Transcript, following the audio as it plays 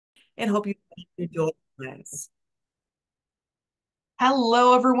and hope you enjoy class.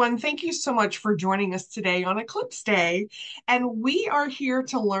 Hello, everyone. Thank you so much for joining us today on Eclipse Day. And we are here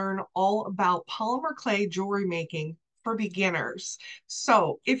to learn all about polymer clay jewelry making for beginners.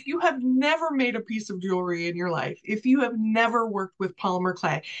 So, if you have never made a piece of jewelry in your life, if you have never worked with polymer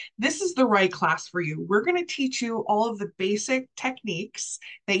clay, this is the right class for you. We're going to teach you all of the basic techniques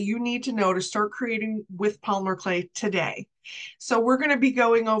that you need to know to start creating with polymer clay today. So, we're going to be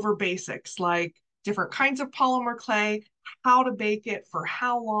going over basics like different kinds of polymer clay, how to bake it, for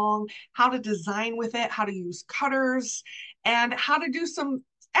how long, how to design with it, how to use cutters, and how to do some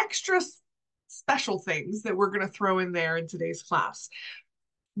extra special things that we're going to throw in there in today's class.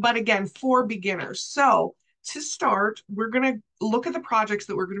 But again, for beginners. So to start, we're going to look at the projects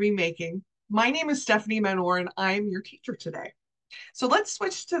that we're going to be making. My name is Stephanie Menor, and I'm your teacher today. So let's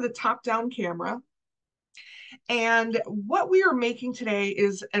switch to the top-down camera. And what we are making today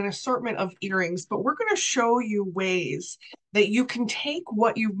is an assortment of earrings, but we're going to show you ways that you can take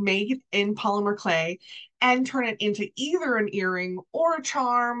what you've made in polymer clay and turn it into either an earring or a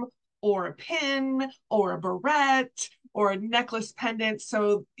charm or a pin or a barrette or a necklace pendant.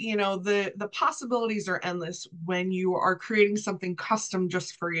 So, the possibilities are endless when you are creating something custom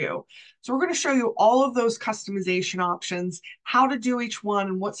just for you. So we're going to show you all of those customization options, how to do each one,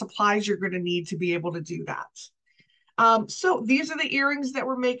 and what supplies you're going to need to be able to do that. So these are the earrings that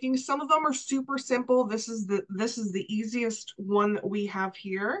we're making. Some of them are super simple. This is the easiest one that we have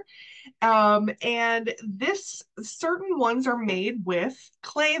here. And this certain ones are made with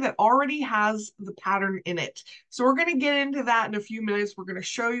clay that already has the pattern in it. So we're going to get into that in a few minutes. We're going to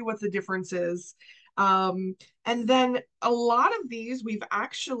show you what the difference is. And then a lot of these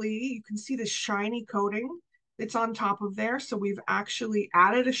you can see the shiny coating that's on top of there. So we've actually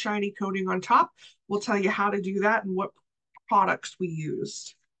added a shiny coating on top. We'll tell you how to do that and what products we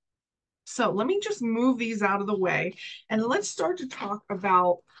used. So let me just move these out of the way and let's start to talk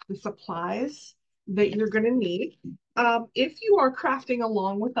about the supplies that you're going to need. If you are crafting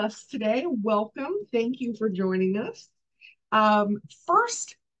along with us today, welcome. Thank you for joining us.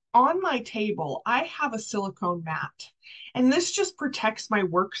 First, on my table, I have a silicone mat, and this just protects my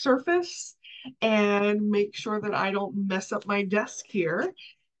work surface and make sure that I don't mess up my desk here.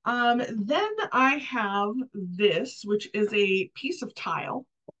 Then I have this, which is a piece of tile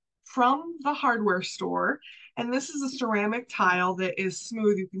from the hardware store. And this is a ceramic tile that is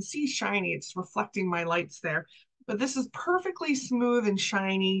smooth. You can see shiny. It's reflecting my lights there. But this is perfectly smooth and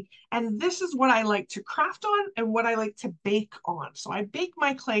shiny. And this is what I like to craft on and what I like to bake on. So I bake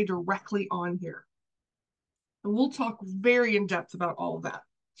my clay directly on here. And we'll talk very in depth about all of that.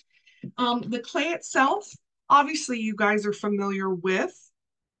 The clay itself, obviously you guys are familiar with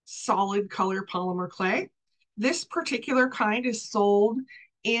solid color polymer clay. This particular kind is sold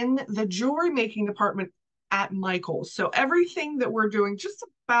in the jewelry making department at Michael's. So everything that we're doing, just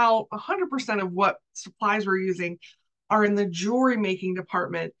about 100% of what supplies we're using are in the jewelry making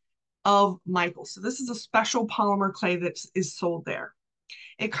department of Michael's. So this is a special polymer clay that is sold there.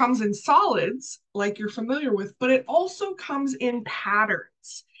 It comes in solids, like you're familiar with, but it also comes in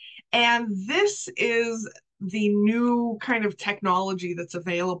patterns. And this is the new kind of technology that's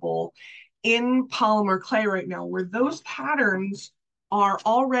available in polymer clay right now, where those patterns are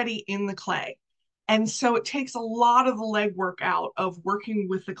already in the clay. And so it takes a lot of the legwork out of working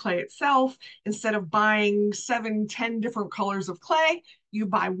with the clay itself. Instead of buying 7, 10 different colors of clay, you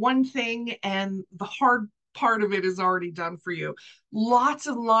buy one thing and the hard part of it is already done for you. Lots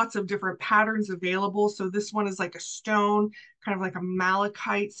and lots of different patterns available. So this one is like a stone, kind of like a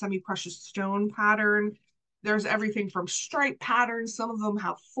malachite, semi-precious stone pattern. There's everything from stripe patterns. Some of them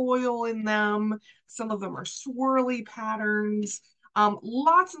have foil in them. Some of them are swirly patterns.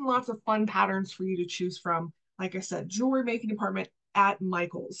 Lots and lots of fun patterns for you to choose from. Like I said, jewelry making department at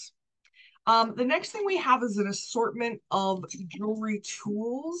Michael's. The next thing we have is an assortment of jewelry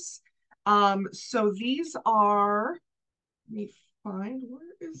tools. So these are, let me find, where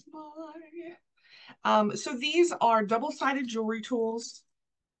is so these are double-sided jewelry tools.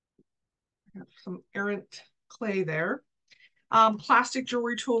 I have some errant clay there. Plastic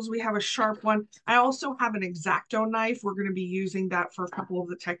jewelry tools, we have a sharp one. I also have an X-Acto knife. We're going to be using that for a couple of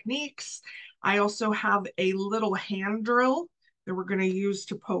the techniques. I also have a little hand drill that we're going to use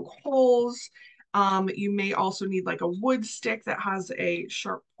to poke holes. You may also need like a wood stick that has a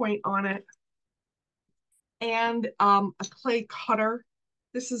sharp point on it. And a clay cutter.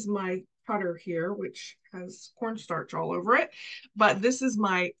 This is my cutter here, which has cornstarch all over it. But this is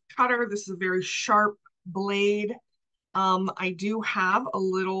my cutter. This is a very sharp blade. I do have a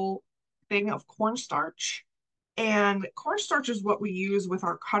little thing of cornstarch And cornstarch is what we use with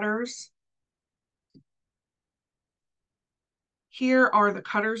our cutters. Here are the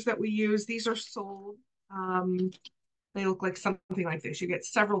cutters that we use. These are sold. They look like something like this. You get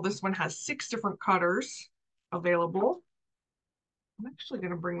several. This one has 6 different cutters available. I'm actually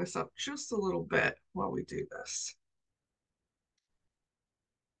going to bring this up just a little bit while we do this.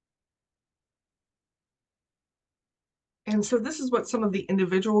 And so this is what some of the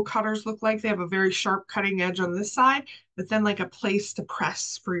individual cutters look like. They have a very sharp cutting edge on this side, but then like a place to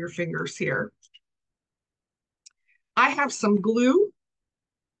press for your fingers here. I have some glue.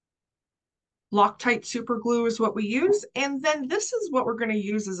 Loctite super glue is what we use. And then this is what we're going to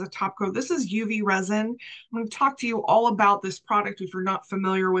use as a top coat. This is UV resin. I'm going to talk to you all about this product if you're not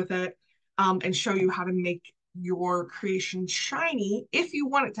familiar with it, and show you how to make your creation shiny if you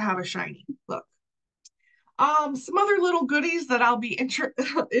want it to have a shiny look. Some other little goodies that I'll be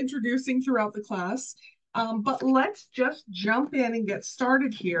introducing throughout the class. But let's just jump in and get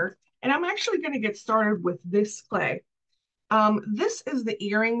started here. And I'm actually going to get started with this clay. This is the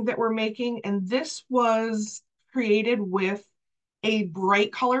earring that we're making, and this was created with a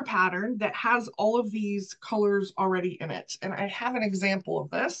bright color pattern that has all of these colors already in it. And I have an example of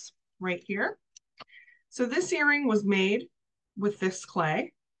this right here. So this earring was made with this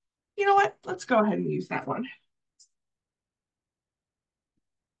clay. You know what? Let's go ahead and use that one.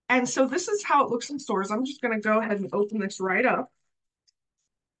 And so this is how it looks in stores. I'm just going to go ahead and open this right up.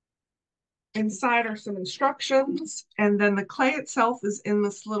 Inside are some instructions, and then the clay itself is in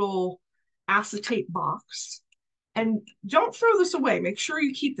this little acetate box. And don't throw this away. Make sure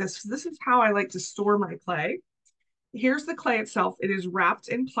you keep this. This is how I like to store my clay. Here's the clay itself. It is wrapped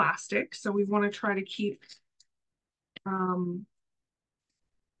in plastic, so we want to try to keep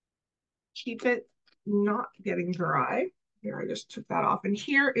it not getting dry. Here, I just took that off. And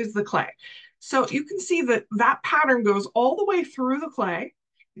here is the clay. So you can see that that pattern goes all the way through the clay.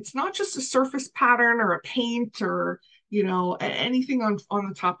 It's not just a surface pattern or a paint or, you know, anything on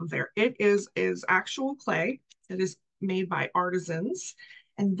the top of there. It is actual clay that is made by artisans.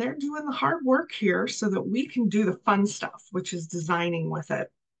 And they're doing the hard work here so that we can do the fun stuff, which is designing with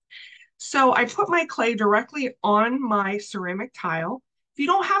it. So I put my clay directly on my ceramic tile. If you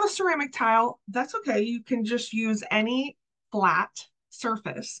don't have a ceramic tile, that's okay. You can just use any flat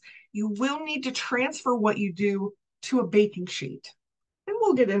surface. You will need to transfer what you do to a baking sheet. And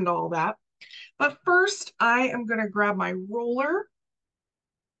we'll get into all that. But first, I am going to grab my roller,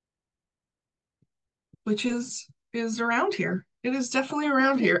 which is around here. It is definitely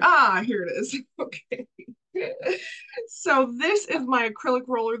around here. Ah, here it is. Okay. So this is my acrylic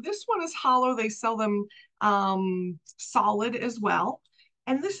roller. This one is hollow. They sell them solid as well.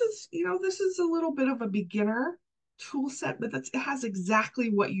 And this is, you know, this is a little bit of a beginner tool set, but it has exactly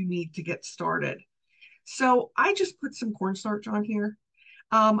what you need to get started. So I just put some cornstarch on here.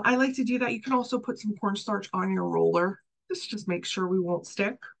 I like to do that. You can also put some cornstarch on your roller. This just makes sure we won't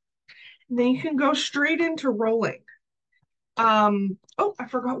stick. And then you can go straight into rolling. Oh, I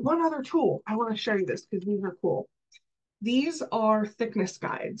forgot one other tool. I want to show you this because these are cool. These are thickness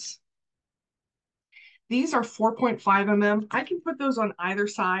guides. These are 4.5 mm. I can put those on either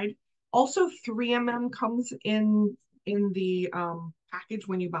side. Also, 3 mm comes in the package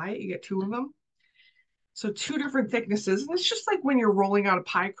when you buy it. You get 2 of them. So 2 different thicknesses. And it's just like when you're rolling out a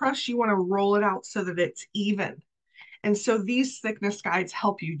pie crust, you want to roll it out so that it's even. And so these thickness guides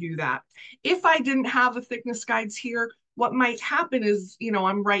help you do that. If I didn't have the thickness guides here, what might happen is, you know,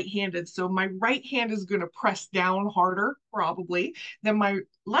 I'm right-handed. So my right hand is going to press down harder, probably, than my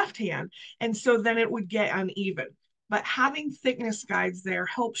left hand. And so then it would get uneven. But having thickness guides there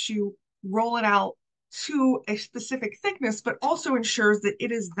helps you roll it out to a specific thickness, but also ensures that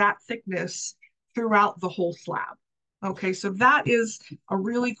it is that thickness throughout the whole slab. Okay, so that is a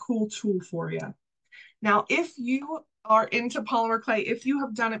really cool tool for you. Now, if you are into polymer clay, if you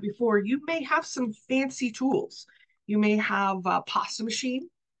have done it before, you may have some fancy tools. You may have a pasta machine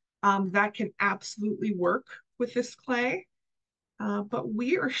that can absolutely work with this clay, but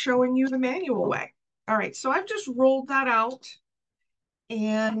we are showing you the manual way. All right, so I've just rolled that out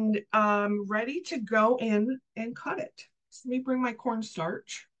and ready to go in and cut it. So let me bring my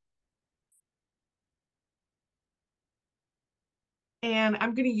cornstarch. And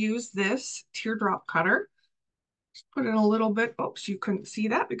I'm going to use this teardrop cutter. Just put in a little bit. Oops, you couldn't see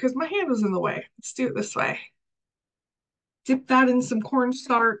that because my hand was in the way. Let's do it this way. Dip that in some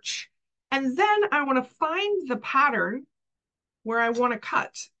cornstarch. And then I want to find the pattern where I want to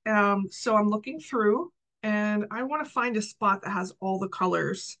cut. So I'm looking through and I want to find a spot that has all the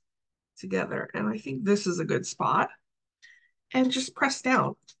colors together. And I think this is a good spot. And just press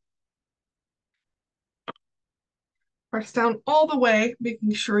down. Press down all the way,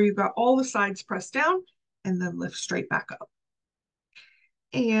 making sure you've got all the sides pressed down, and then lift straight back up.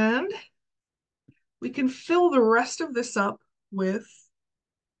 And we can fill the rest of this up with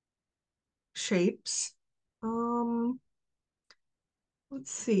shapes.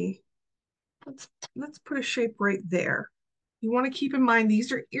 Let's see. Let's put a shape right there. You want to keep in mind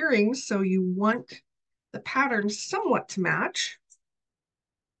these are earrings, so you want the pattern somewhat to match.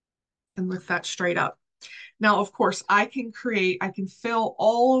 And lift that straight up. Now, of course, I can fill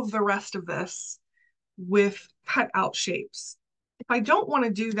all of the rest of this with cut out shapes. If I don't want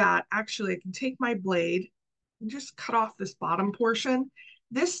to do that, actually, I can take my blade and just cut off this bottom portion.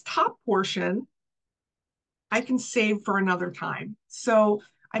 This top portion, I can save for another time. So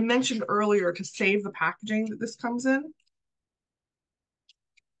I mentioned earlier to save the packaging that this comes in.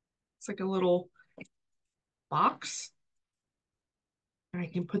 It's like a little box. And I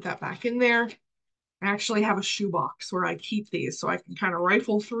can put that back in there. I actually have a shoebox where I keep these so I can kind of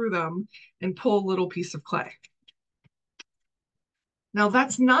rifle through them and pull a little piece of clay. Now,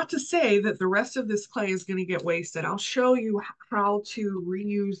 that's not to say that the rest of this clay is going to get wasted. I'll show you how to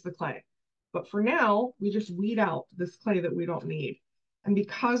reuse the clay. But for now, we just weed out this clay that we don't need. And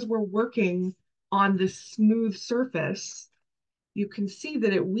because we're working on this smooth surface, you can see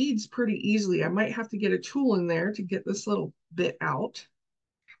that it weeds pretty easily. I might have to get a tool in there to get this little bit out.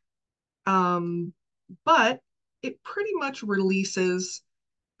 But it pretty much releases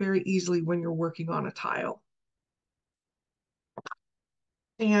very easily when you're working on a tile.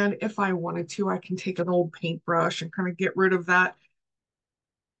 And if I wanted to, I can take an old paintbrush and kind of get rid of that.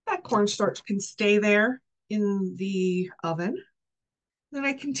 That cornstarch can stay there in the oven. Then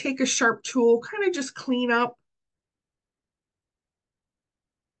I can take a sharp tool, kind of just clean up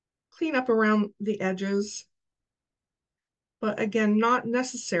around the edges. But again, not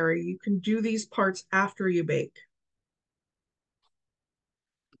necessary. You can do these parts after you bake.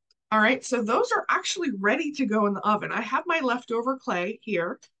 All right, so those are actually ready to go in the oven. I have my leftover clay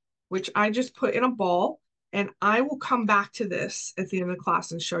here, which I just put in a ball, and I will come back to this at the end of the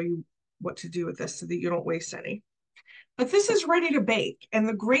class and show you what to do with this so that you don't waste any. But this is ready to bake. And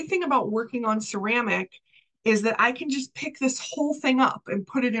the great thing about working on ceramic is that I can just pick this whole thing up and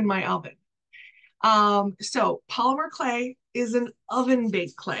put it in my oven. So polymer clay is an oven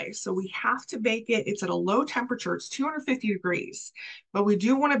baked clay. So we have to bake it. It's at a low temperature. It's 250 degrees, but we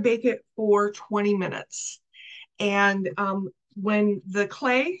do want to bake it for 20 minutes. And when the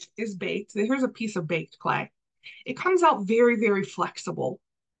clay is baked, here's a piece of baked clay. It comes out very, very flexible.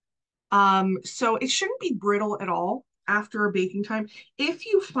 So it shouldn't be brittle at all after a baking time. If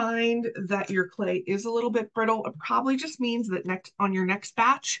you find that your clay is a little bit brittle, it probably just means that on your next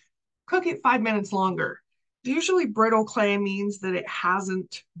batch, cook it 5 minutes longer. Usually brittle clay means that it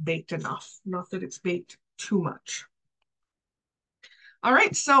hasn't baked enough, not that it's baked too much. All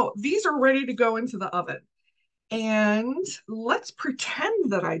right, so these are ready to go into the oven. And let's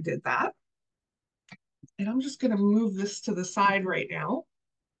pretend that I did that. And I'm just going to move this to the side right now.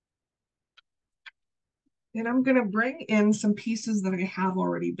 And I'm going to bring in some pieces that I have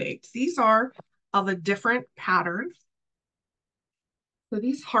already baked. These are of a different pattern. So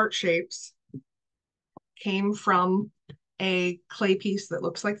these heart shapes came from a clay piece that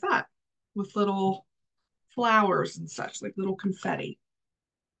looks like that with little flowers and such, like little confetti.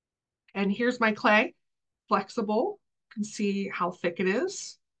 And here's my clay, flexible. You can see how thick it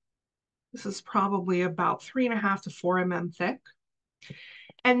is. This is probably about 3.5 to 4 mm thick.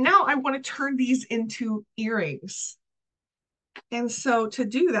 And now I want to turn these into earrings. And so to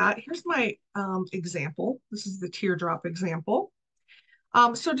do that, here's my example. This is the teardrop example.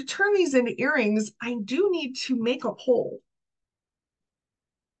 So to turn these into earrings, I do need to make a hole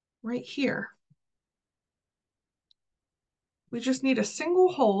right here. We just need a single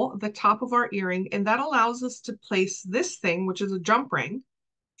hole at the top of our earring, and that allows us to place this thing, which is a jump ring,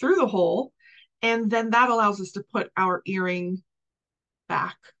 through the hole, and then that allows us to put our earring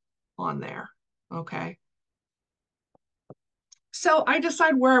back on there, okay? So I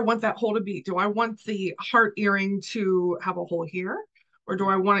decide where I want that hole to be. Do I want the heart earring to have a hole here, or do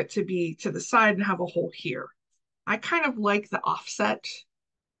I want it to be to the side and have a hole here? I kind of like the offset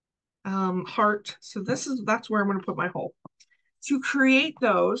heart, so that's where I'm going to put my hole. To create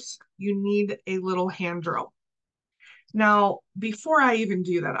those, you need a little hand drill. Now, before I even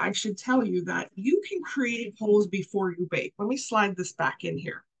do that, I should tell you that you can create holes before you bake. Let me slide this back in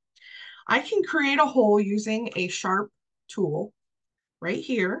here. I can create a hole using a sharp tool right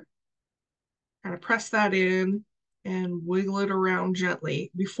here. Kind of press that in and wiggle it around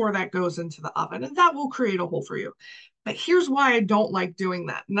gently before that goes into the oven, and that will create a hole for you. But here's why I don't like doing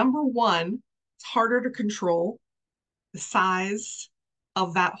that. Number one, it's harder to control. the size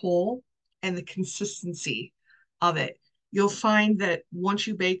of that hole and the consistency of it. You'll find that once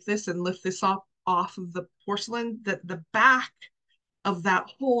you bake this and lift this up off of the porcelain, that the back of that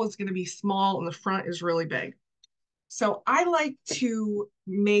hole is going to be small and the front is really big. So I like to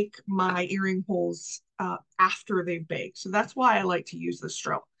make my earring holes after they've baked. So that's why I like to use this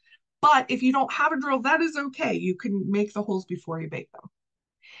drill. But if you don't have a drill, that is okay. You can make the holes before you bake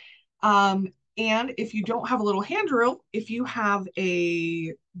them. And if you don't have a little hand drill, if you have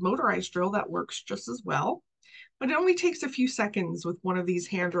a motorized drill, that works just as well. But it only takes a few seconds with one of these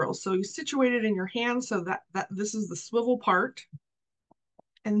hand drills. So you situate it in your hand so that this is the swivel part.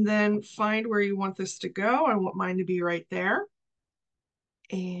 And then find where you want this to go. I want mine to be right there.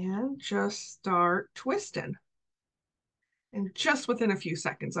 And just start twisting. And just within a few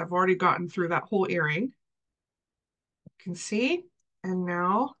seconds, I've already gotten through that whole earring. You can see. And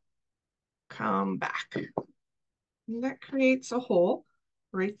now come back. And that creates a hole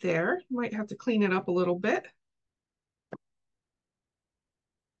right there. You might have to clean it up a little bit.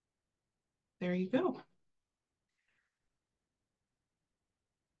 There you go.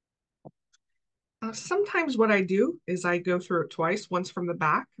 Sometimes what I do is I go through it twice, once from the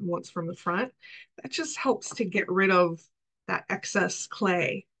back and once from the front. That just helps to get rid of that excess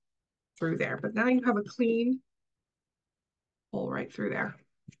clay through there. But now you have a clean hole right through there.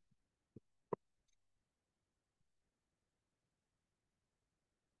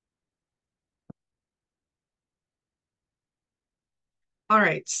 All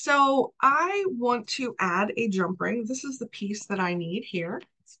right, so I want to add a jump ring. This is the piece that I need here.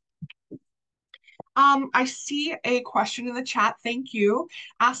 I see a question in the chat, thank you,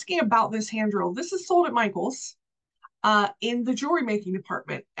 asking about this hand drill. This is sold at Michael's in the jewelry making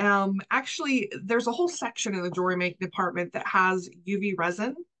department. Actually, there's a whole section in the jewelry making department that has UV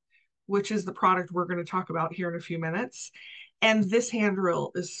resin, which is the product we're going to talk about here in a few minutes. And this hand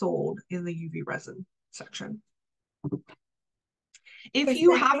drill is sold in the UV resin section. If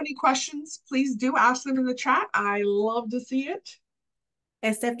you have any questions, please do ask them in the chat. I love to see it.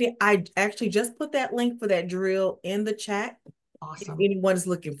 And Stephanie, I actually just put that link for that drill in the chat. Awesome. If anyone's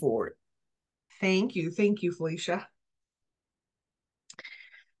looking for it. Thank you. Thank you, Felicia.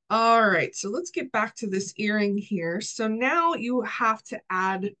 All right, so let's get back to this earring here. So now you have to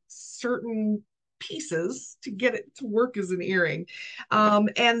add certain pieces to get it to work as an earring.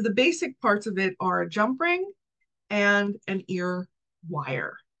 And the basic parts of it are a jump ring and an ear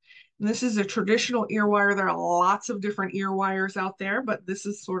wire. And this is a traditional ear wire. There are lots of different ear wires out there, but this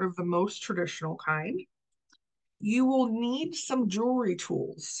is sort of the most traditional kind. You will need some jewelry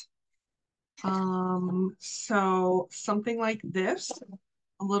tools. So something like this,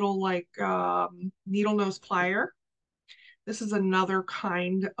 a little like needle nose plier. This is another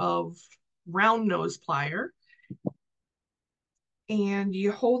kind of round nose plier. And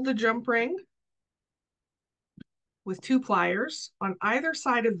you hold the jump ring with two pliers on either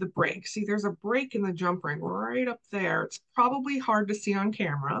side of the break. See, there's a break in the jump ring right up there. It's probably hard to see on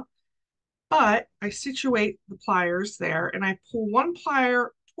camera, but I situate the pliers there and I pull one plier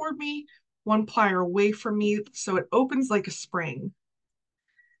toward me, one plier away from me, so it opens like a spring.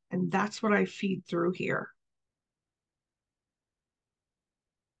 And that's what I feed through here.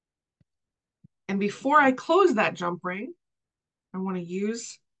 And before I close that jump ring, I want to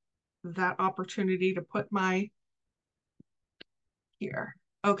use that opportunity to put my here.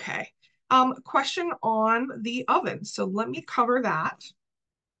 Okay. Question on the oven. So let me cover that.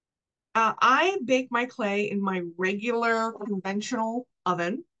 I bake my clay in my regular conventional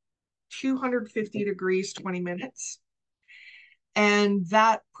oven, 250 degrees, 20 minutes. And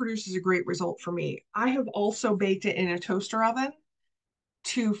that produces a great result for me. I have also baked it in a toaster oven,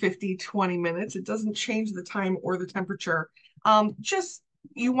 250, 20 minutes. It doesn't change the time or the temperature. Just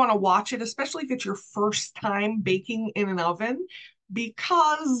you want to watch it, especially if it's your first time baking in an oven,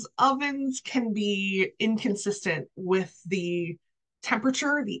 because ovens can be inconsistent with the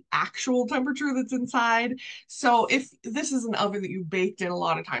temperature, the actual temperature that's inside. So if this is an oven that you baked in a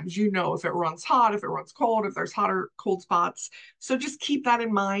lot of times, you know if it runs hot, if it runs cold, if there's hot or cold spots. So just keep that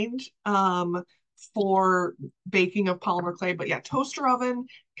in mind for baking of polymer clay. But yeah, toaster oven,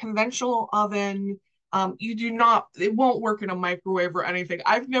 conventional oven, you do not, it won't work in a microwave or anything.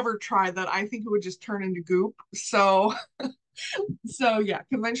 I've never tried that. I think it would just turn into goop. So, so yeah,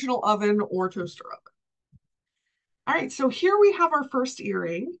 conventional oven or toaster oven. All right, so here we have our first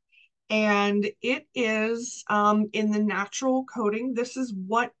earring, and it is in the natural coating. This is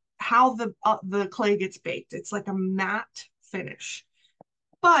how the clay gets baked. It's like a matte finish,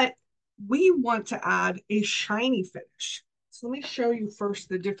 but we want to add a shiny finish. So let me show you first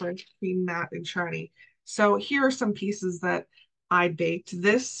the difference between matte and shiny. So here are some pieces that I baked.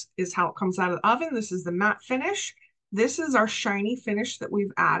 This is how it comes out of the oven. This is the matte finish. This is our shiny finish that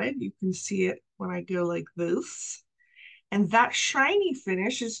we've added. You can see it when I go like this. And that shiny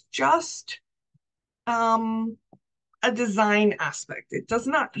finish is just a design aspect. It does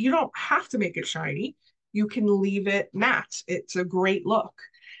not, you don't have to make it shiny. You can leave it matte. It's a great look.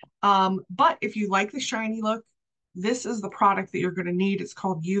 But if you like the shiny look, this is the product that you're going to need. It's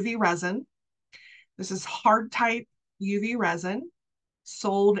called UV resin. This is hard type UV resin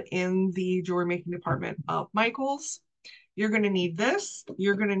sold in the jewelry making department of Michaels. You're going to need this.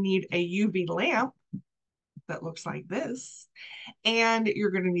 You're going to need a UV lamp that looks like this. And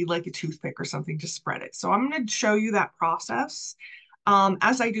you're going to need like a toothpick or something to spread it. So I'm going to show you that process.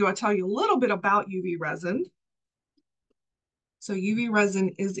 As I do, I'll tell you a little bit about UV resin. So UV resin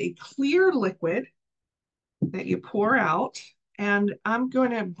is a clear liquid that you pour out. And I'm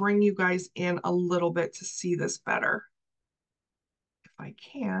going to bring you guys in a little bit to see this better. If I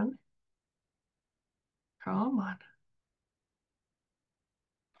can. Come on.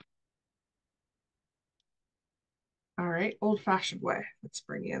 All right, old-fashioned way. Let's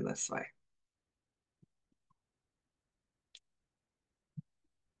bring you in this way.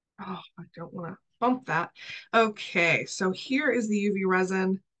 Oh, I don't want to bump that. Okay, so here is the UV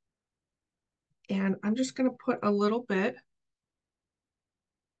resin. And I'm just going to put a little bit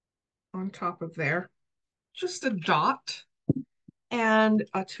on top of there, just a dot, and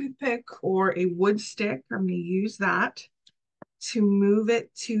a toothpick or a wood stick. I'm going to use that to move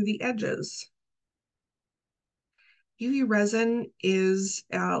it to the edges. UV resin is,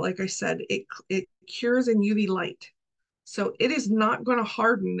 like I said, it cures in UV light. So it is not going to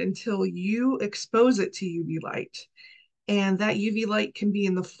harden until you expose it to UV light. And that UV light can be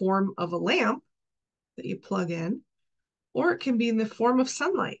in the form of a lamp that you plug in, or it can be in the form of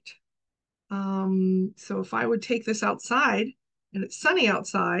sunlight. So if I would take this outside and it's sunny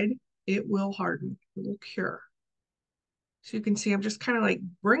outside, it will harden, it will cure. So you can see I'm just kind of like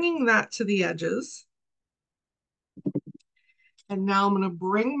bringing that to the edges. And now I'm going to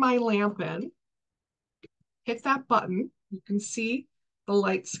bring my lamp in, hit that button. You can see the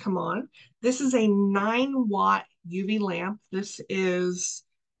lights come on. This is a 9-watt UV lamp. This is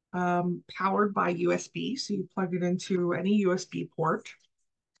powered by USB. So you plug it into any USB port.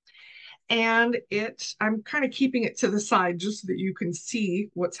 And I'm kind of keeping it to the side just so that you can see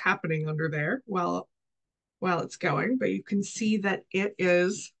what's happening under there while it's going, but you can see that it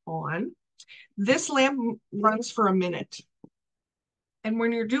is on. This lamp runs for a minute. And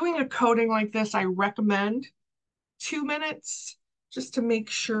when you're doing a coating like this, I recommend 2 minutes just to make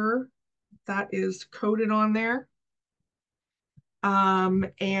sure that is coated on there.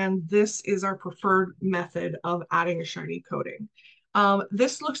 And this is our preferred method of adding a shiny coating.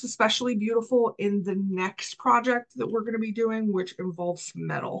 This looks especially beautiful in the next project that we're going to be doing, which involves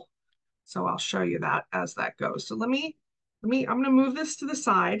metal. So I'll show you that as that goes. So I'm going to move this to the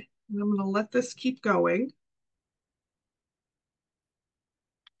side and I'm going to let this keep going.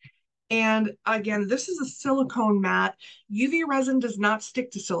 And again, this is a silicone mat. UV resin does not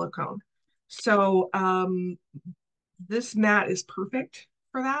stick to silicone. So this mat is perfect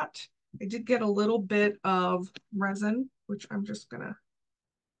for that. I did get a little bit of resin, which I'm just gonna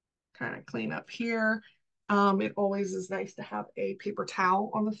kind of clean up here. It always is nice to have a paper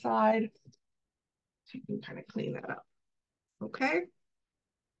towel on the side. So you can kind of clean that up. Okay.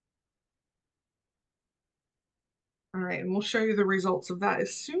 All right, and we'll show you the results of that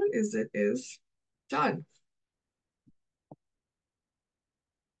as soon as it is done.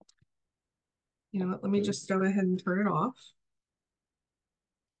 You know what, let me just go ahead and turn it off.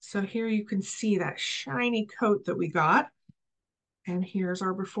 So here you can see that shiny coat that we got. And here's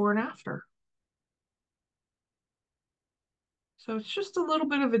our before and after. So it's just a little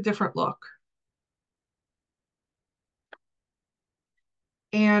bit of a different look.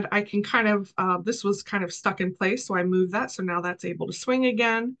 And I can kind of, this was kind of stuck in place, so I moved that. So now that's able to swing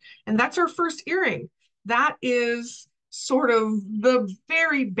again. And that's our first earring. That is sort of the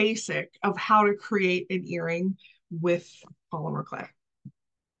very basic of how to create an earring with polymer clay.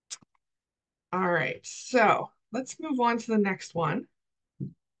 All right, so let's move on to the next one.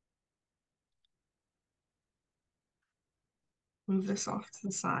 Move this off to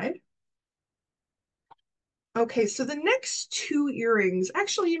the side. Okay, so the next 2 earrings,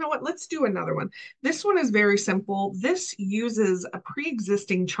 actually, you know what? Let's do another one. This one is very simple. This uses a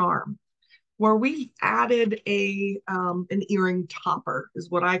pre-existing charm. where we've added an earring topper is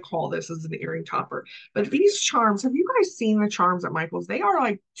what I call this, as an earring topper. But these charms, have you guys seen the charms at Michael's? They are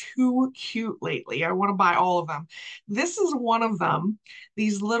like too cute lately. I want to buy all of them. This is one of them.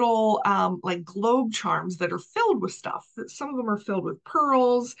 These little like globe charms that are filled with stuff. Some of them are filled with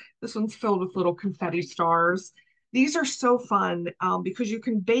pearls. This one's filled with little confetti stars. These are so fun because you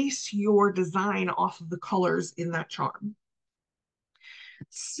can base your design off of the colors in that charm.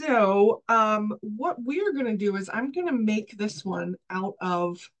 So what we're going to do is I'm going to make this one out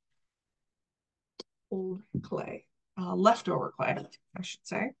of old clay, leftover clay, I should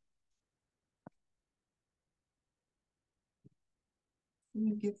say. Let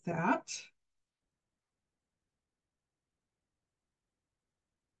me get that.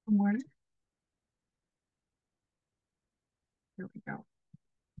 Where? Here we go.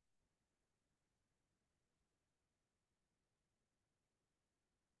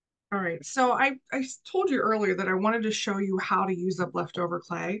 All right, so I told you earlier that I wanted to show you how to use up leftover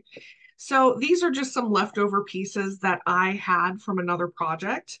clay. So these are just some leftover pieces that I had from another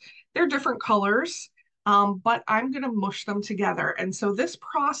project. They're different colors, but I'm going to mush them together. And so this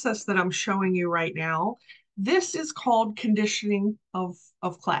process that I'm showing you right now, this is called conditioning of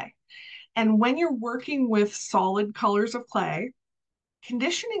clay. And when you're working with solid colors of clay,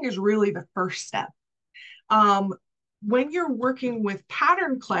 conditioning is really the first step. Um, when you're working with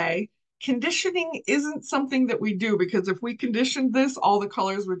pattern clay, conditioning isn't something that we do, because if we conditioned this, all the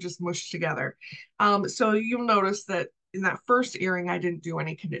colors would just mush together. So you'll notice that in that first earring, I didn't do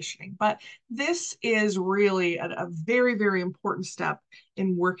any conditioning, but this is really a very, very important step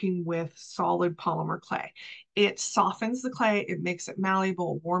in working with solid polymer clay. It softens the clay, it makes it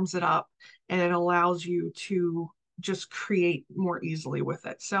malleable, warms it up, and it allows you to just create more easily with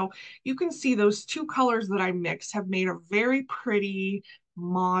it. So you can see those two colors that I mixed have made a very pretty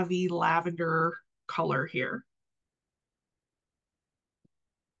mauvey lavender color here.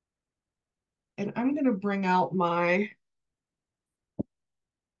 And I'm going to bring out my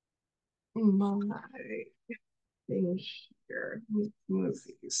thing here. Let me move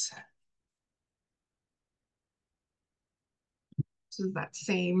these. This is that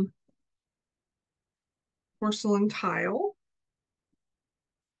same porcelain tile.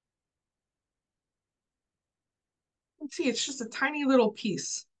 Let's see, it's just a tiny little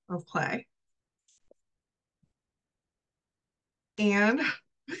piece of clay. And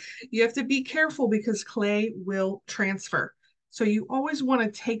you have to be careful because clay will transfer. So you always want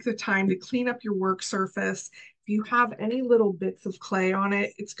to take the time to clean up your work surface. If you have any little bits of clay on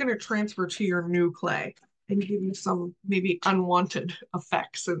it, it's going to transfer to your new clay and give you some maybe unwanted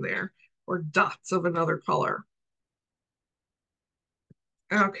effects in there, or dots of another color.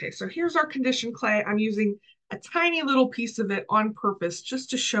 Okay, so here's our conditioned clay. I'm using a tiny little piece of it on purpose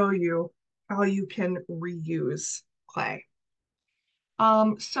just to show you how you can reuse clay.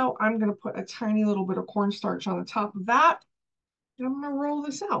 So I'm going to put a tiny little bit of cornstarch on the top of that, and I'm going to roll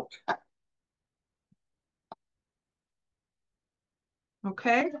this out.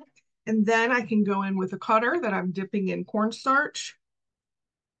 Okay, and then I can go in with a cutter that I'm dipping in cornstarch.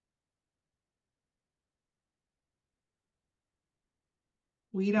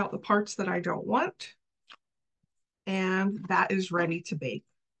 Weed out the parts that I don't want, and that is ready to bake.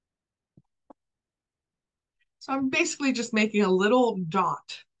 So I'm basically just making a little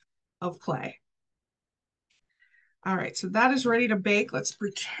dot of clay. All right, so that is ready to bake. Let's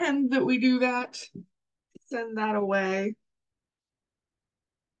pretend that we do that. Send that away.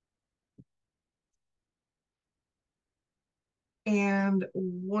 And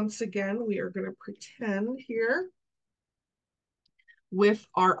once again, we are going to pretend here with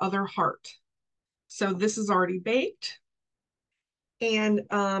our other heart. So this is already baked. And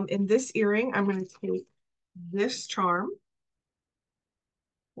in this earring, I'm going to take this charm,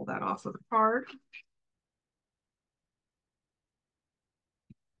 pull that off of the card.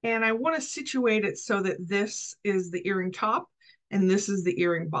 And I want to situate it so that this is the earring top and this is the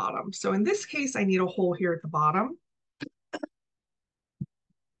earring bottom. So in this case, I need a hole here at the bottom.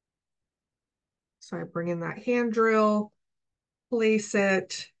 So I bring in that hand drill, place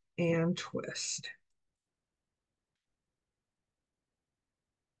it, and twist.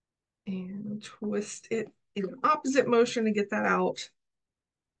 And twist it in an opposite motion to get that out.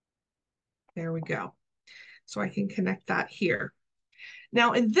 There we go. So I can connect that here.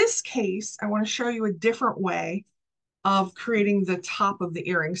 Now, in this case, I want to show you a different way of creating the top of the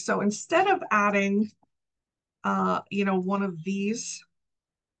earring. So instead of adding, one of these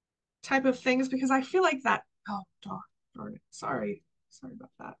type of things, because I feel like that, oh, darn it, sorry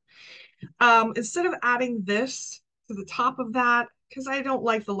about that. Instead of adding this to the top of that, because I don't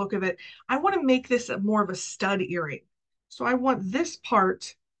like the look of it. I want to make this more of a stud earring. So I want this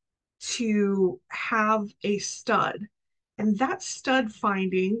part to have a stud. And that stud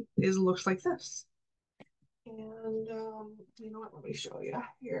finding looks like this. And you know what? Let me show you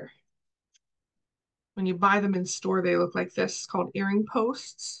here. When you buy them in store, they look like this. It's called earring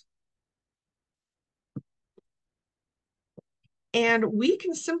posts. And we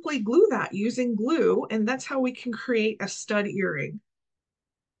can simply glue that using glue, and that's how we can create a stud earring.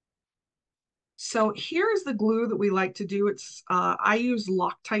 So here's the glue that we like to do. I use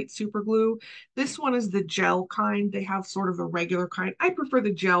Loctite super glue. This one is the gel kind. They have sort of a regular kind. I prefer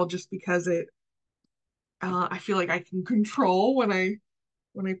the gel just because I feel like I can control when I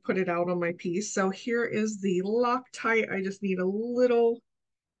put it out on my piece. So here is the Loctite. I just need a little.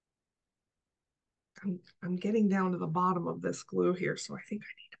 I'm getting down to the bottom of this glue here, so I think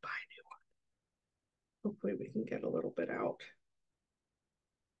I need to buy a new one. Hopefully we can get a little bit out.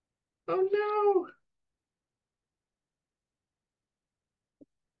 Oh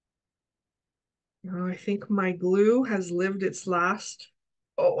no. Oh, I think my glue has lived its last.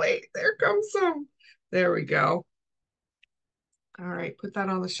 Oh wait, there comes some. There we go. All right, put that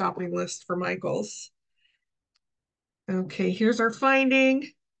on the shopping list for Michael's. Okay, here's our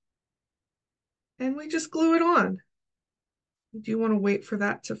finding. And we just glue it on. You do want to wait for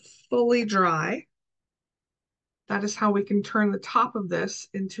that to fully dry. That is how we can turn the top of this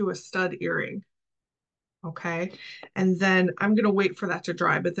into a stud earring. Okay, and then I'm going to wait for that to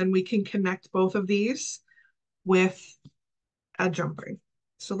dry, but then we can connect both of these with a jump ring.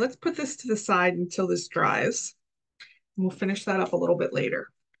 So let's put this to the side until this dries. And we'll finish that up a little bit later.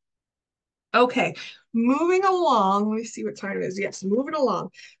 Okay, moving along. Let me see what time it is. Yes, moving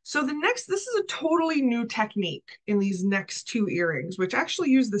along. So this is a totally new technique in these next two earrings, which actually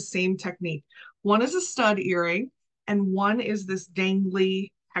use the same technique. One is a stud earring, and one is this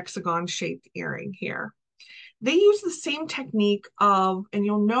dangly hexagon-shaped earring here. They use the same technique and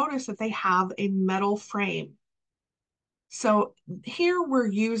you'll notice that they have a metal frame. So here we're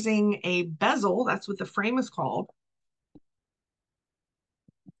using a bezel. That's what the frame is called.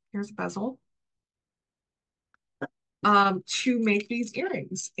 Here's a bezel. To make these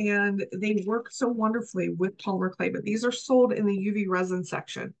earrings. And they work so wonderfully with polymer clay, but these are sold in the UV resin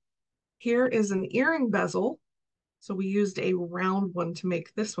section. Here is an earring bezel. So we used a round one to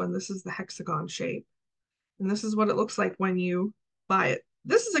make this one. This is the hexagon shape. And this is what it looks like when you buy it.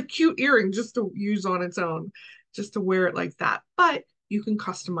 This is a cute earring just to use on its own, just to wear it like that. But you can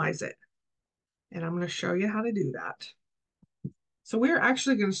customize it. And I'm going to show you how to do that. So we're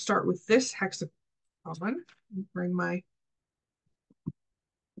actually going to start with this hexagon. Bring my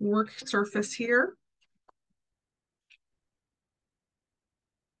work surface here.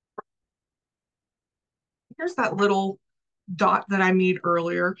 Here's that little dot that I made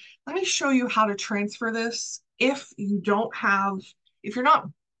earlier. Let me show you how to transfer this if you're not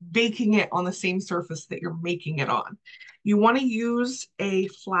baking it on the same surface that you're making it on. You want to use a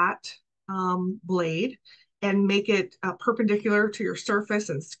flat blade and make it perpendicular to your surface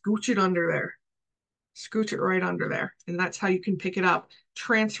and scooch it under there. Scooch it right under there. And that's how you can pick it up,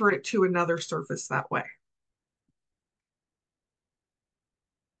 transfer it to another surface that way.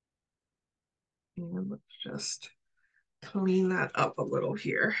 And let's just clean that up a little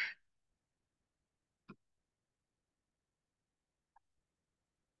here.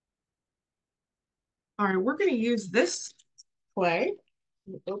 All right, we're going to use this clay.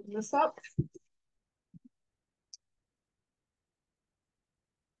 Open this up.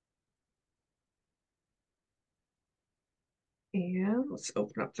 And let's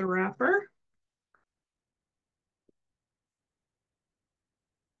open up the wrapper.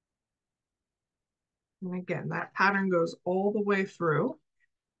 And again, that pattern goes all the way through.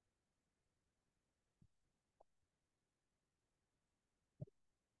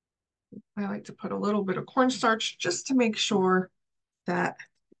 I like to put a little bit of cornstarch just to make sure that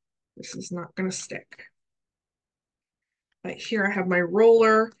this is not going to stick. But here I have my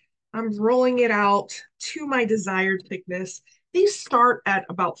roller. I'm rolling it out to my desired thickness. These start at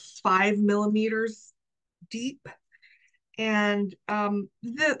about 5 millimeters deep. And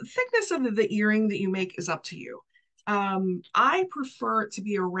the thickness of the earring that you make is up to you. I prefer it to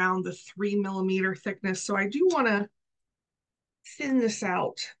be around the 3 millimeter thickness. So I do want to thin this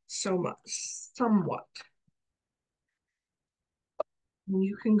out somewhat. And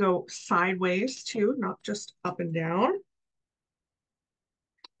you can go sideways too, not just up and down.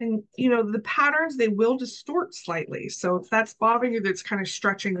 And you know, the patterns, they will distort slightly. So if that's bothering you, that's kind of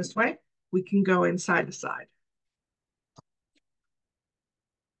stretching this way, we can go inside to side.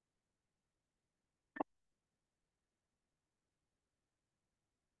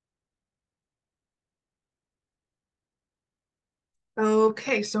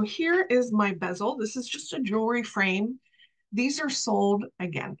 Okay, so here is my bezel. This is just a jewelry frame. These are sold,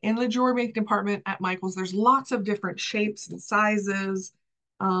 again, in the jewelry making department at Michael's. There's lots of different shapes and sizes.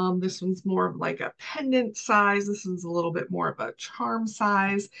 This one's more of like a pendant size. This one's a little bit more of a charm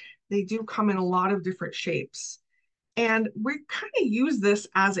size. They do come in a lot of different shapes. And we kind of use this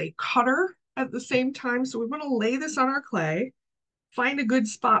as a cutter at the same time. So we want to lay this on our clay, find a good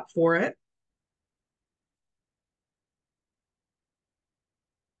spot for it.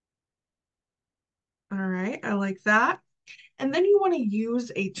 All right, I like that. And then you want to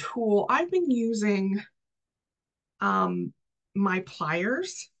use a tool. I've been using um, my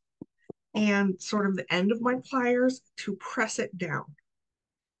pliers and sort of the end of my pliers to press it down.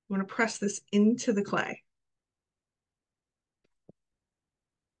 I'm going to press this into the clay.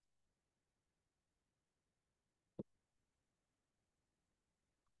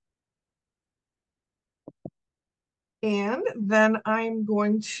 And then I'm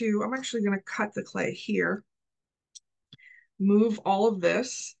actually going to cut the clay here, move all of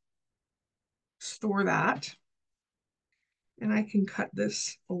this, store that, and I can cut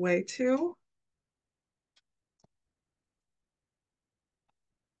this away too.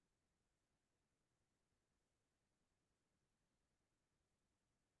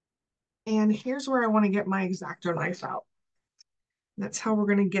 And here's where I want to get my X-Acto knife out. That's how we're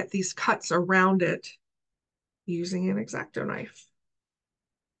going to get these cuts around it using an X-Acto knife.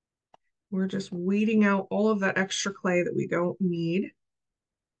 We're just weeding out all of that extra clay that we don't need.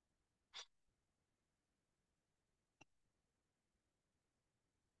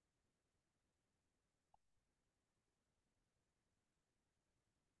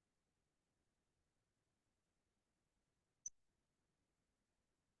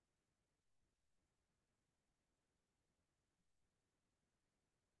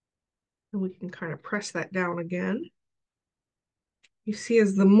 And we can kind of press that down again. You see,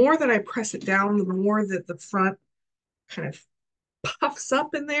 as the more that I press it down, the more that the front kind of puffs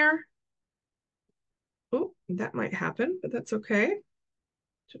up in there. Oh, that might happen, but that's okay.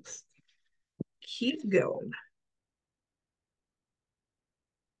 Just keep going.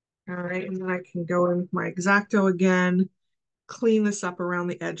 All right, and then I can go in with my X-Acto again, clean this up around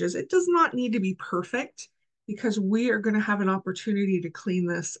the edges. It does not need to be perfect because we are going to have an opportunity to clean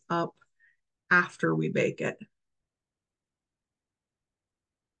this up after we bake it.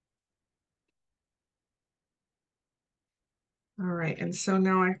 All right, and so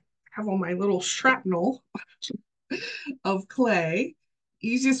now I have all my little shrapnel of clay.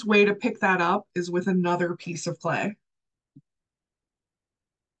 Easiest way to pick that up is with another piece of clay.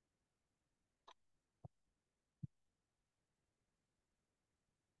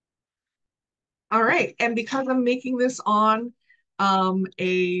 All right, and because I'm making this on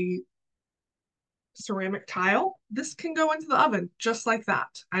a ceramic tile, this can go into the oven just like that.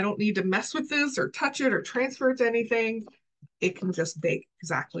 I don't need to mess with this or touch it or transfer it to anything. It can just bake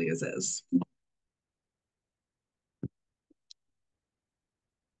exactly as is.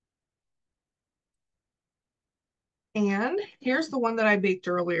 And here's the one that I baked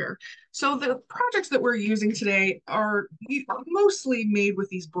earlier. So the projects that we're using today are mostly made with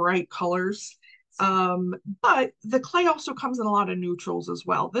these bright colors. But the clay also comes in a lot of neutrals as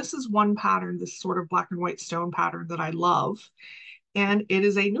well. This is one pattern, this sort of black and white stone pattern that I love, and it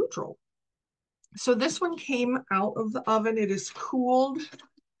is a neutral. So this one came out of the oven. It is cooled,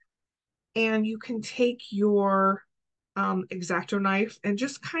 and you can take your X-Acto knife and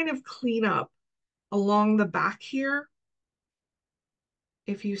just kind of clean up along the back here.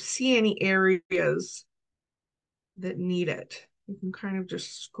 If you see any areas that need it, you can kind of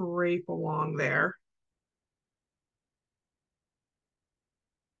just scrape along there.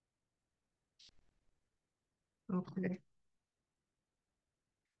 Okay.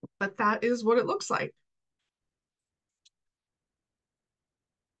 But that is what it looks like.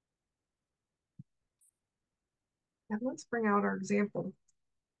 And let's bring out our example.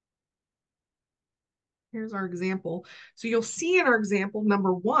 Here's our example. So you'll see in our example,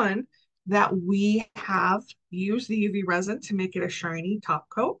 number one, that we have used the UV resin to make it a shiny top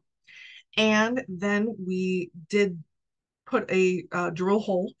coat. And then we did put a drill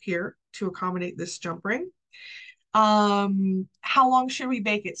hole here to accommodate this jump ring. How long should we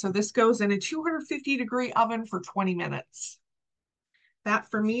bake it? So this goes in a 250-degree oven for 20 minutes. That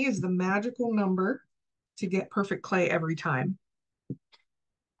for me is the magical number to get perfect clay every time.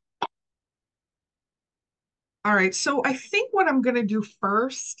 All right, so I think what I'm gonna do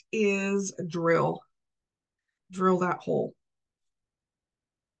first is drill that hole.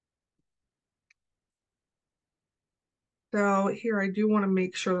 So here I do want to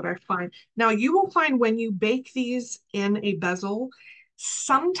make sure that I find. Now you will find when you bake these in a bezel,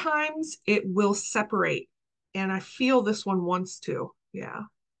 sometimes it will separate. And I feel this one wants to. Yeah.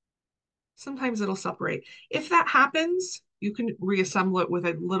 Sometimes it'll separate. If that happens, you can reassemble it with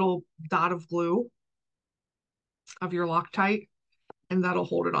a little dot of glue of your Loctite, and that'll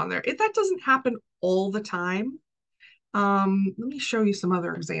hold it on there. If that doesn't happen all the time, let me show you some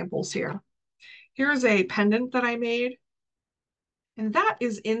other examples here. Here's a pendant that I made, and that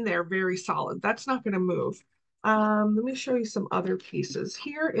is in there very solid. That's not going to move. Let me show you some other pieces.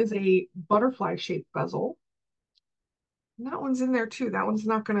 Here is a butterfly shaped bezel. And that one's in there too. That one's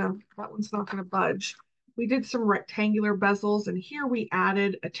not gonna budge. We did some rectangular bezels, and here we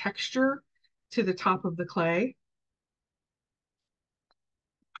added a texture to the top of the clay.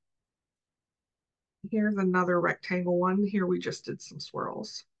 Here's another rectangle one. Here we just did some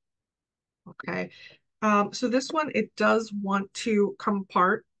swirls. Okay. So this one, it does want to come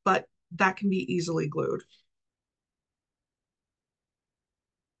apart, but that can be easily glued.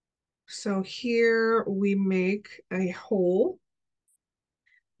 So here we make a hole.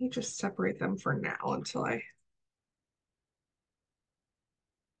 Let me just separate them for now until I.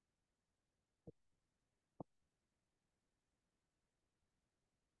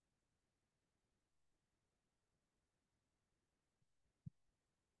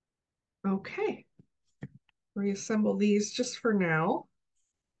 Okay. Reassemble these just for now.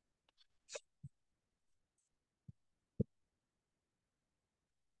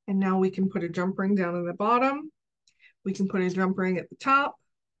 And now we can put a jump ring down in the bottom. We can put a jump ring at the top.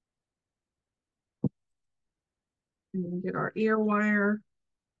 And then get our ear wire.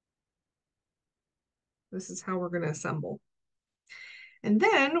 This is how we're going to assemble. And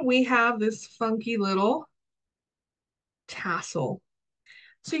then we have this funky little tassel.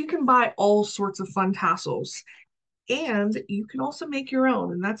 So you can buy all sorts of fun tassels. And you can also make your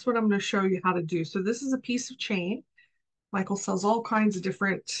own. And that's what I'm going to show you how to do. So this is a piece of chain. Michael sells all kinds of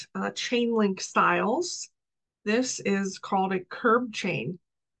different chain link styles. This is called a curb chain.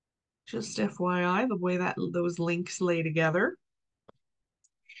 Just FYI, the way that those links lay together.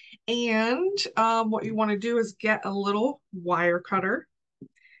 And what you want to do is get a little wire cutter,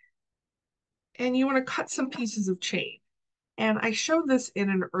 and you want to cut some pieces of chain. And I showed this in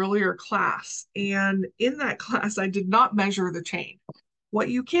an earlier class, and in that class, I did not measure the chain. What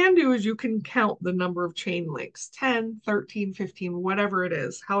you can do is you can count the number of chain links, 10, 13, 15, whatever it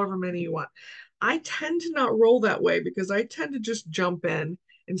is, however many you want. I tend to not roll that way because I tend to just jump in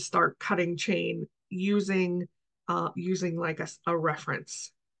and start cutting chain using like a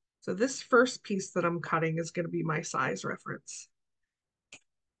reference. So this first piece that I'm cutting is going to be my size reference.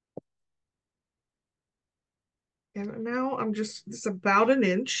 And now this is about an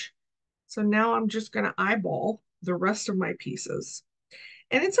inch. So now I'm just going to eyeball the rest of my pieces.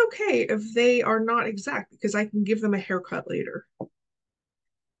 And it's okay if they are not exact because I can give them a haircut later.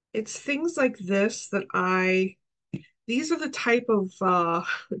 It's things like this that these are the type of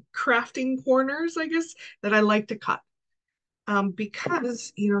crafting corners, I guess, that I like to cut.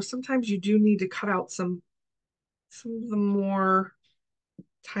 Because, sometimes you do need to cut out some of the more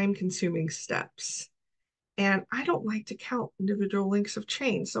time-consuming steps. And I don't like to count individual links of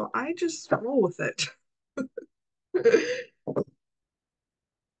chain, so I just roll with it. Let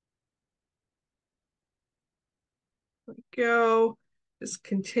me go. Just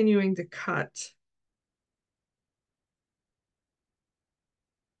continuing to cut.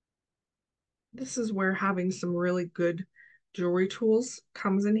 This is where having some really good jewelry tools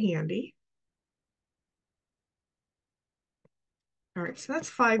comes in handy. All right, so that's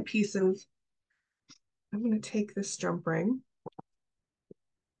 5 pieces. I'm going to take this jump ring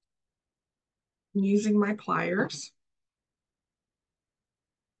using my pliers.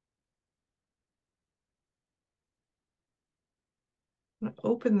 I'm going to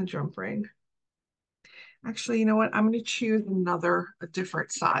open the jump ring. Actually, you know what? I'm going to choose a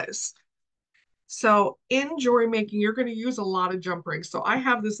different size. So in jewelry making, you're going to use a lot of jump rings. So I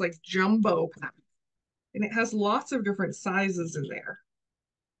have this like jumbo pack, and it has lots of different sizes in there.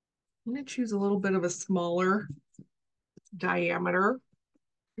 I'm going to choose a little bit of a smaller diameter.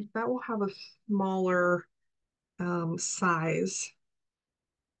 That will have a smaller size.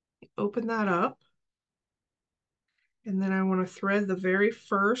 Open that up. And then I want to thread the very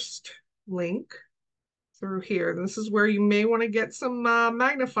first link through here. This is where you may want to get some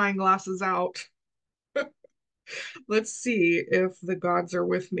magnifying glasses out. Let's see if the gods are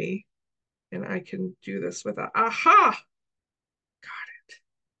with me and I can do this with aha! Got it.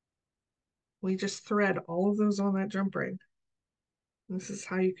 We just thread all of those on that jump ring. This is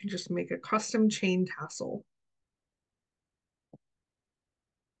how you can just make a custom chain tassel.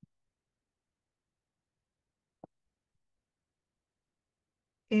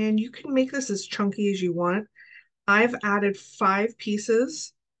 And you can make this as chunky as you want. I've added 5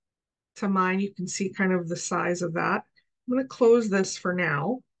 pieces to mine. You can see kind of the size of that. I'm going to close this for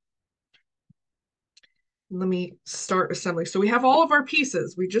now. Let me start assembling. So we have all of our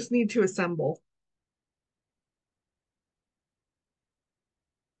pieces. We just need to assemble.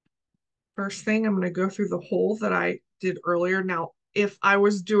 First thing, I'm going to go through the hole that I did earlier. Now, if I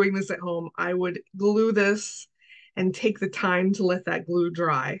was doing this at home, I would glue this and take the time to let that glue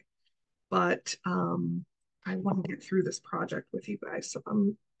dry. But I want to get through this project with you guys, so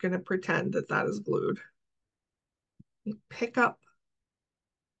I'm going to pretend that that is glued. Pick up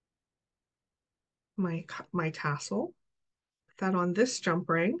my tassel, put that on this jump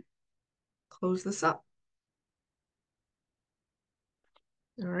ring, close this up.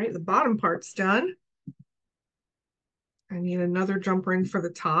 All right, the bottom part's done. I need another jump ring for the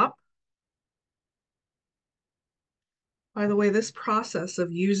top. By the way, this process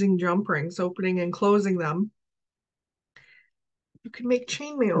of using jump rings, opening and closing them, you can make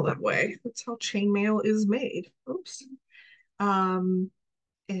chainmail that way. That's how chainmail is made. Oops.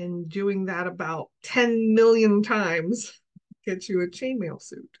 And doing that about 10 million times gets you a chainmail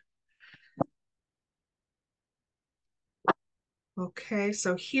suit. Okay,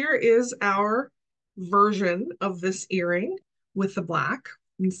 so here is our version of this earring with the black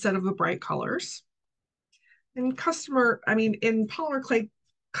instead of the bright colors. And in polymer clay,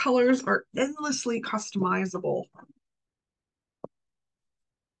 colors are endlessly customizable.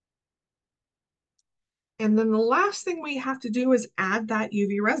 And then the last thing we have to do is add that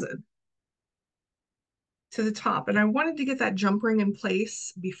UV resin to the top. And I wanted to get that jump ring in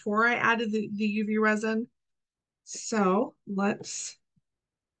place before I added the UV resin. So let's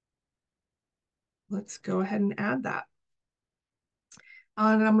go ahead and add that.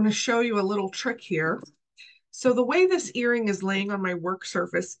 And I'm going to show you a little trick here. So the way this earring is laying on my work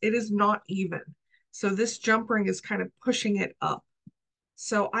surface, it is not even. So this jump ring is kind of pushing it up.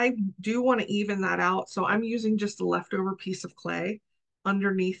 So I do want to even that out. So I'm using just a leftover piece of clay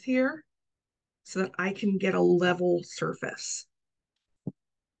underneath here so that I can get a level surface.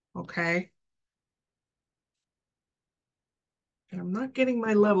 Okay. And I'm not getting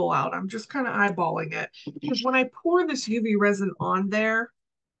my level out. I'm just kind of eyeballing it. Because when I pour this UV resin on there,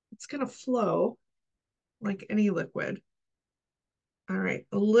 it's going to flow like any liquid. All right,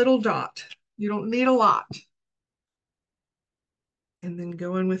 a little dot. You don't need a lot. And then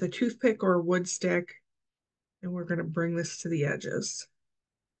go in with a toothpick or a wood stick, and we're going to bring this to the edges.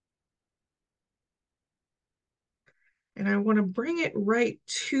 And I want to bring it right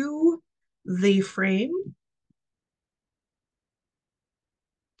to the frame,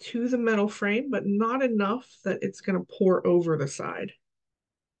 to the metal frame, but not enough that it's going to pour over the side.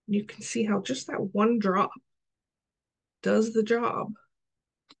 You can see how just that one drop does the job.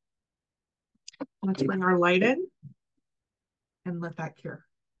 Let's bring our light in and let that cure.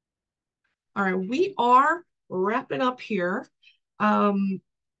 All right, we are wrapping up here.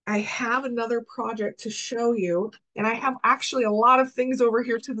 I have another project to show you, and I have actually a lot of things over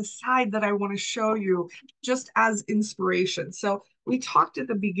here to the side that I want to show you just as inspiration. So we talked at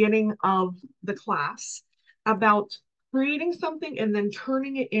the beginning of the class about creating something and then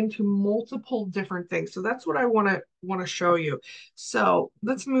turning it into multiple different things. So that's what I want to show you. So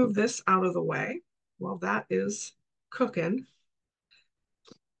let's move this out of the way while that is cooking.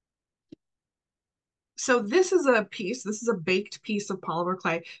 So this is a baked piece of polymer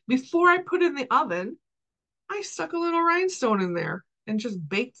clay. Before I put it in the oven, I stuck a little rhinestone in there and just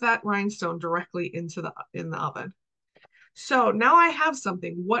baked that rhinestone directly in the oven. So now I have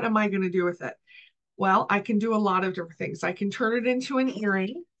something. What am I going to do with it? Well, I can do a lot of different things. I can turn it into an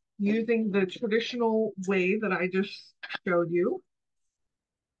earring using the traditional way that I just showed you.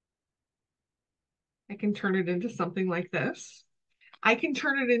 I can turn it into something like this. I can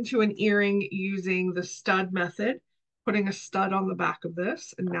turn it into an earring using the stud method, putting a stud on the back of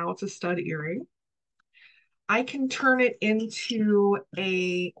this, and now it's a stud earring. I can turn it into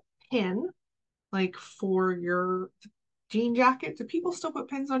a pin, like for your jean jacket. Do people still put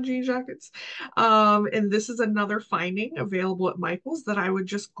pins on jean jackets? And this is another finding available at Michael's that I would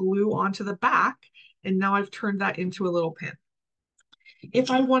just glue onto the back, and now I've turned that into a little pin.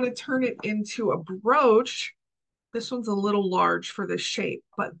 If I want to turn it into a brooch, this one's a little large for this shape,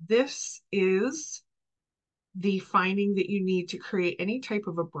 but this is the finding that you need to create any type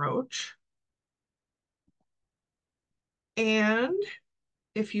of a brooch. And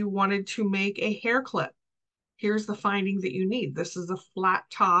if you wanted to make a hair clip, here's the finding that you need. This is a flat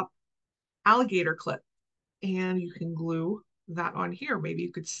top alligator clip, and you can glue that on here. Maybe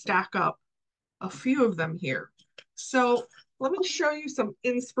you could stack up a few of them here. So let me show you some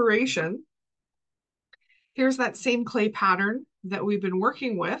inspiration. Here's that same clay pattern that we've been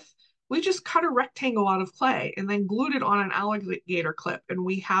working with. We just cut a rectangle out of clay and then glued it on an alligator clip. And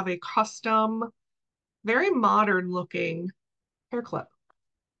we have a custom, very modern looking hair clip.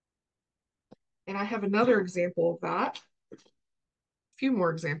 And I have another example of that. A few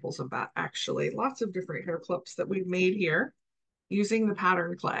more examples of that, actually. Lots of different hair clips that we've made here using the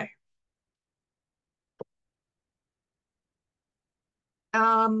pattern clay.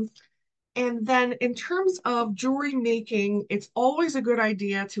 And then in terms of jewelry making, it's always a good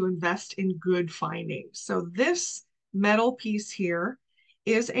idea to invest in good findings. So this metal piece here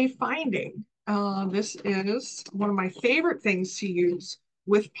is a finding. This is one of my favorite things to use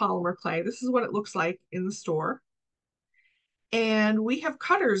with polymer clay. This is what it looks like in the store. And we have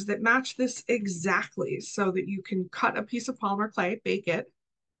cutters that match this exactly so that you can cut a piece of polymer clay, bake it,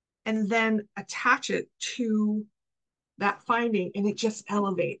 and then attach it to that finding, and it just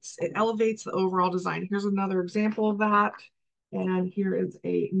elevates. It elevates the overall design. Here's another example of that. And here is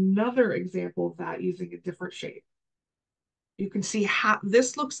another example of that using a different shape. You can see how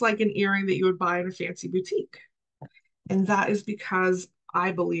this looks like an earring that you would buy in a fancy boutique. And that is because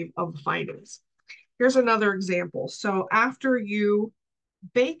I believe of the findings. Here's another example. So after you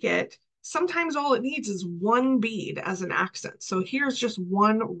bake it, sometimes all it needs is one bead as an accent. So here's just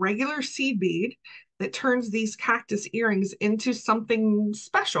one regular seed bead that turns these cactus earrings into something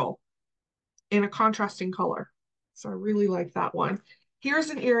special in a contrasting color. So I really like that one. Here's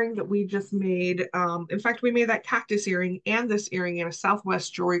an earring that we just made. In fact, we made that cactus earring and this earring in a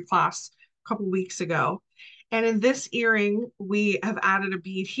Southwest jewelry class a couple weeks ago. And in this earring, we have added a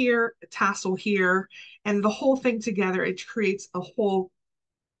bead here, a tassel here, and the whole thing together, it creates a whole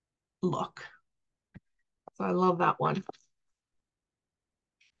look. So I love that one.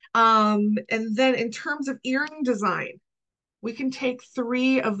 And then in terms of earring design, we can take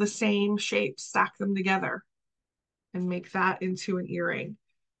 3 of the same shapes, stack them together, and make that into an earring.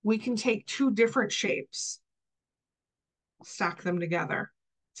 We can take 2 different shapes, stack them together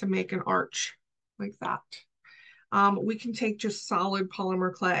to make an arch like that. We can take just solid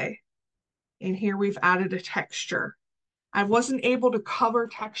polymer clay, and here we've added a texture. I wasn't able to cover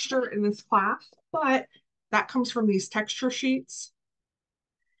texture in this class, but that comes from these texture sheets.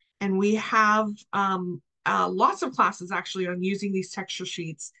 And we have lots of classes actually on using these texture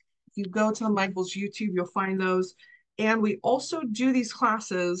sheets. If you go to Michael's YouTube, you'll find those. And we also do these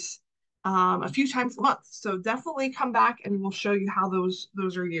classes a few times a month. So definitely come back and we'll show you how those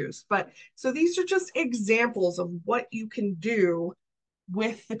are used. But so these are just examples of what you can do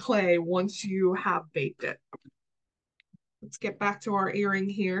with the clay once you have baked it. Let's get back to our earring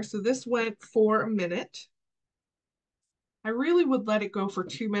here. So this went for a minute. I really would let it go for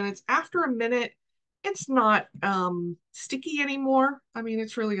 2 minutes. After a minute, it's not sticky anymore. I mean,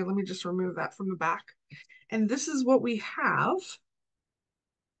 it's really good. Let me just remove that from the back. And this is what we have.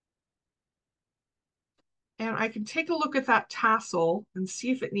 And I can take a look at that tassel and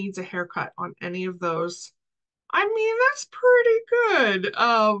see if it needs a haircut on any of those. I mean, that's pretty good.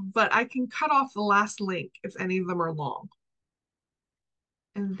 But I can cut off the last link if any of them are long.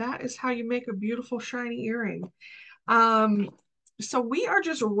 And that is how you make a beautiful shiny earring. So we are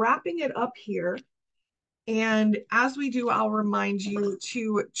just wrapping it up here. And as we do, I'll remind you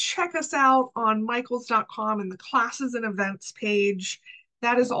to check us out on michaels.com and the classes and events page.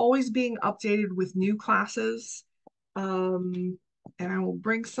 That is always being updated with new classes. And I will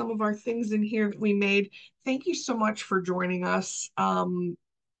bring some of our things in here that we made. Thank you so much for joining us.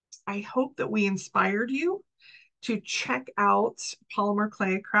 I hope that we inspired you to check out polymer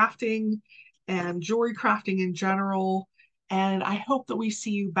clay crafting and jewelry crafting in general. And I hope that we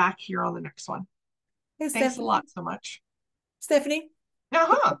see you back here on the next one. Hey, Thanks a Stephanie. lot so much. Stephanie,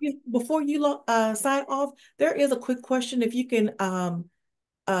 Uh-huh. before you sign off, there is a quick question. If you can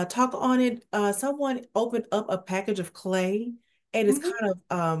talk on it. Someone opened up a package of clay, and it's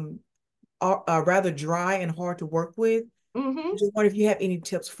Mm-hmm. kind of rather dry and hard to work with. Mm-hmm. I just wonder if you have any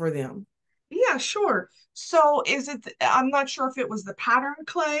tips for them. Yeah, sure. So is it, I'm not sure if it was the pattern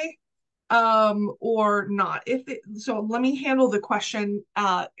clay or not. So let me handle the question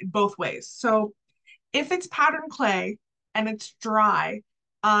both ways. So if it's pattern clay and it's dry,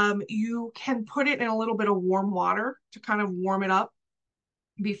 you can put it in a little bit of warm water to kind of warm it up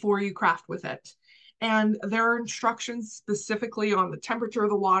before you craft with it. And there are instructions specifically on the temperature of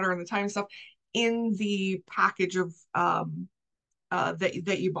the water and the time and stuff in the package of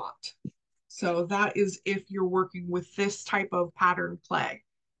that you bought. So that is if you're working with this type of pattern clay,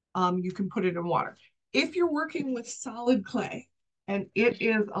 you can put it in water. If you're working with solid clay and it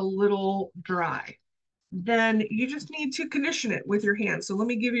is a little dry, then you just need to condition it with your hands. So let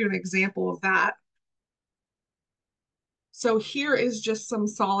me give you an example of that. So here is just some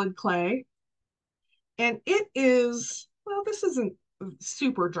solid clay, and it is, well, this isn't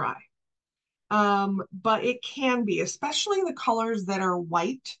super dry, but it can be, especially the colors that are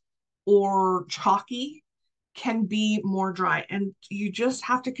white or chalky can be more dry. And you just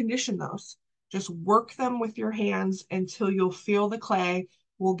have to condition those. Just work them with your hands until you'll feel the clay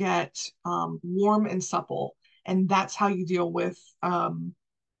will get warm and supple. And that's how you deal with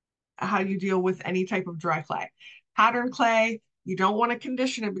any type of dry clay. Pattern clay, you don't want to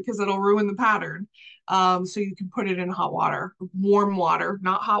condition it because it'll ruin the pattern. So you can put it in hot water, warm water,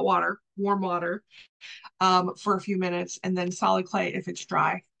 not hot water, warm water, for a few minutes. And then solid clay, if it's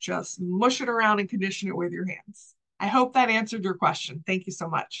dry, just mush it around and condition it with your hands. I hope that answered your question. Thank you so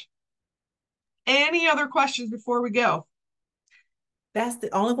much. Any other questions before we go? That's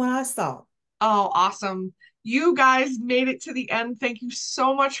the only one I saw. Oh, awesome. You guys made it to the end. Thank you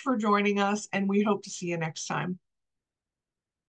so much for joining us, and we hope to see you next time.